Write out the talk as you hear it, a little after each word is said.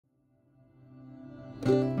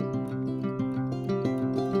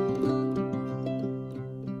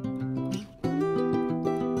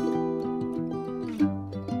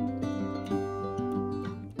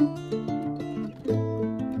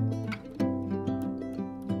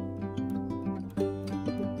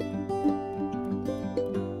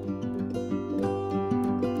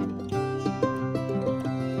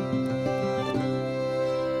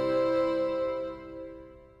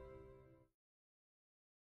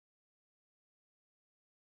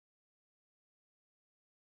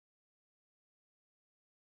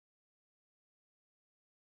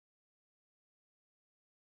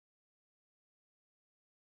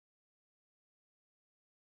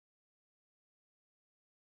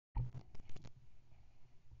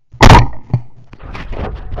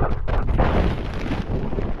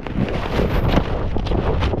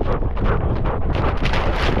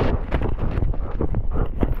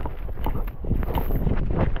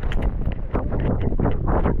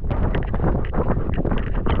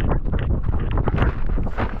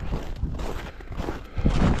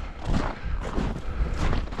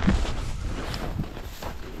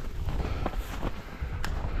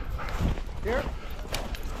Here.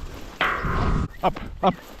 Up,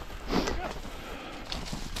 up.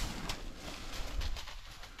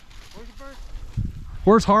 Where's the bird?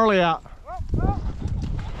 Where's Harley at? Oh, oh.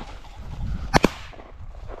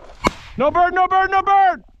 No bird, no bird, no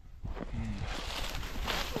bird!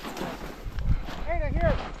 Hey, now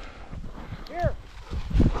here. Here.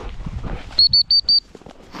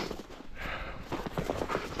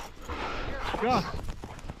 Yeah.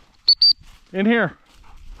 In here.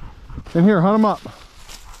 In here, hunt him up.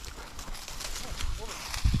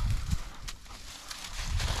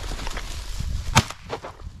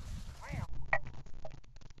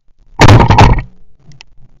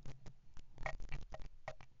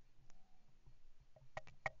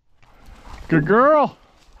 Good girl.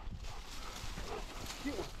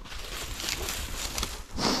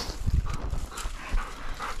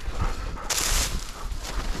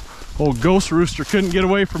 Old ghost rooster couldn't get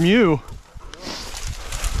away from you.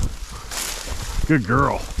 Good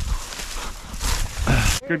girl.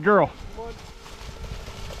 Good girl.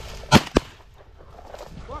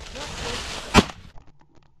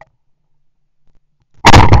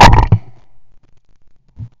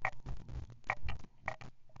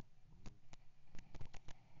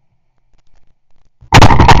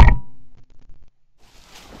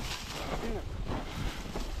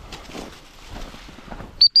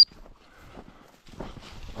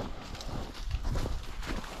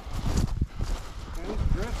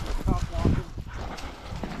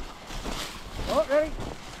 Oh, ready?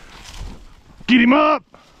 Get him up!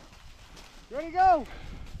 Ready to go!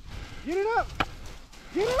 Get it up!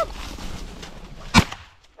 Get it up!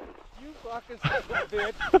 You fucking son of a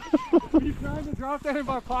bitch! Are you trying to drop that in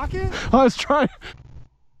my pocket? I was trying.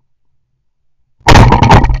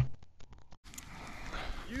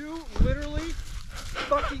 You literally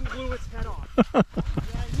fucking blew its head off.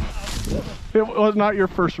 It was not your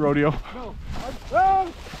first rodeo. No.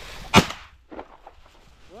 Well,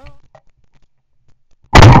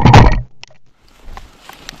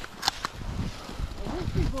 I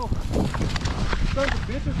wish people sons of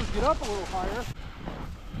bitches would get up a little higher.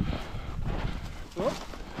 Oh.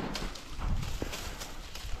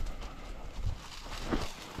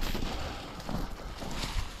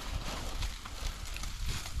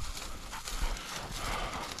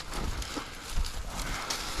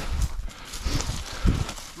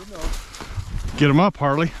 Get him up,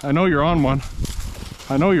 Harley. I know you're on one.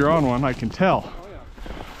 I know you're on one. I can tell. Oh, yeah.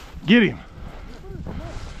 Get him.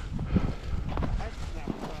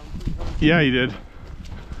 Yeah, you did.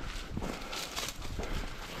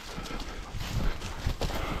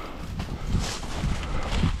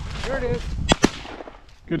 There it is.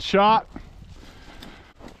 Good shot.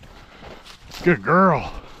 Good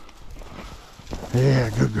girl. Yeah,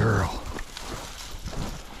 good girl.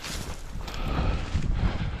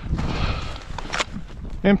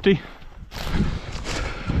 Empty.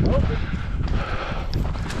 Open.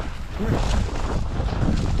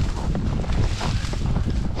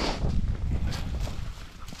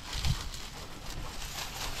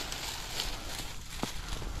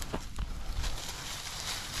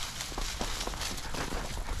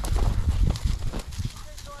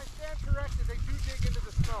 So I stand corrected, they do dig into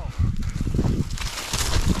the snow.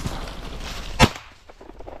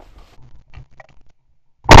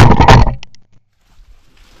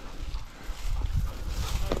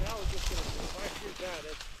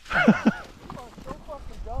 So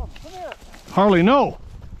fucking dumb. Come here. Harley, no.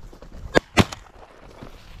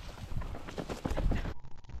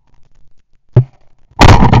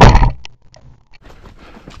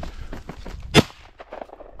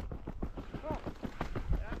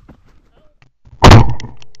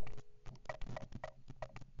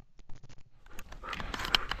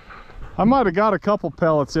 I might have got a couple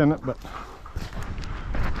pellets in it, but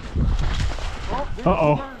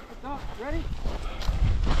uh-oh. It's up. Ready?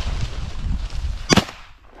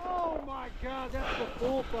 Oh my God, that's the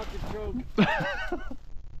full fucking choke.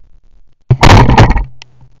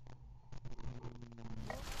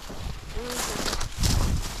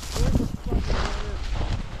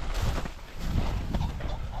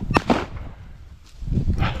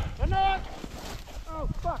 Enough! Oh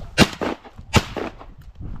fuck!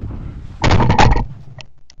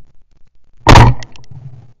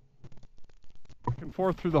 Back and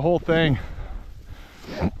forth through the whole thing.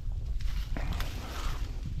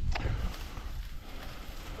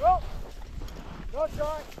 Go! No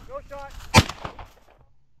shot! No shot!